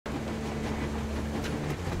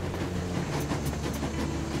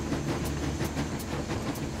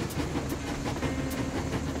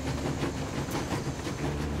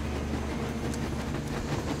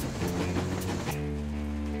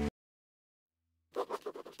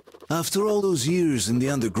After all those years in the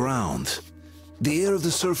underground, the air of the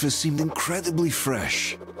surface seemed incredibly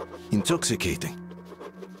fresh, intoxicating.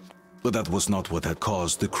 But that was not what had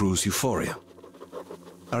caused the crew's euphoria.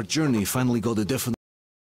 Our journey finally got a definite...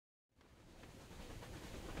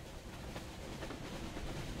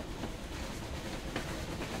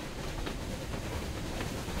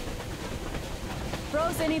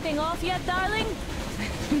 Froze anything off yet, darling?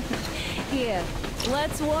 Here,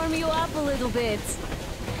 let's warm you up a little bit.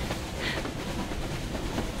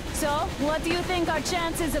 So, what do you think our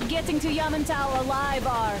chances of getting to Yamantau alive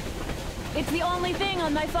are? It's the only thing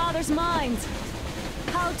on my father's mind.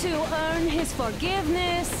 How to earn his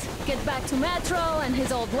forgiveness, get back to Metro and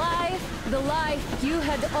his old life, the life you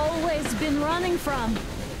had always been running from.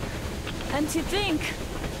 And to think,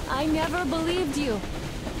 I never believed you.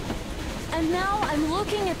 And now I'm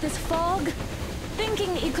looking at this fog,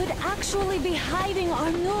 thinking it could actually be hiding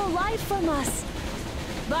our new life from us.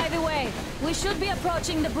 By the way, we should be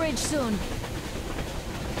approaching the bridge soon.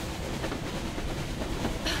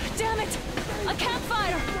 Damn it! A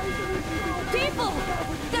campfire! People!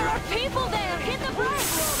 There are people there! Hit the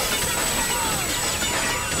brakes!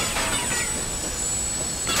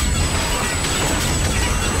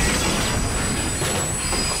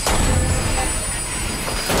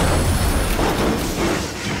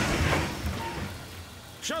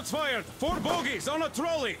 Shots fired! 4 bogies on a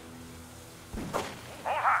trolley!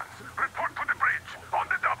 All hands, report to the bridge, on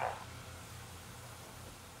the double!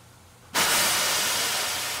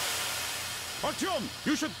 Artyom,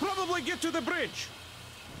 you should probably get to the bridge!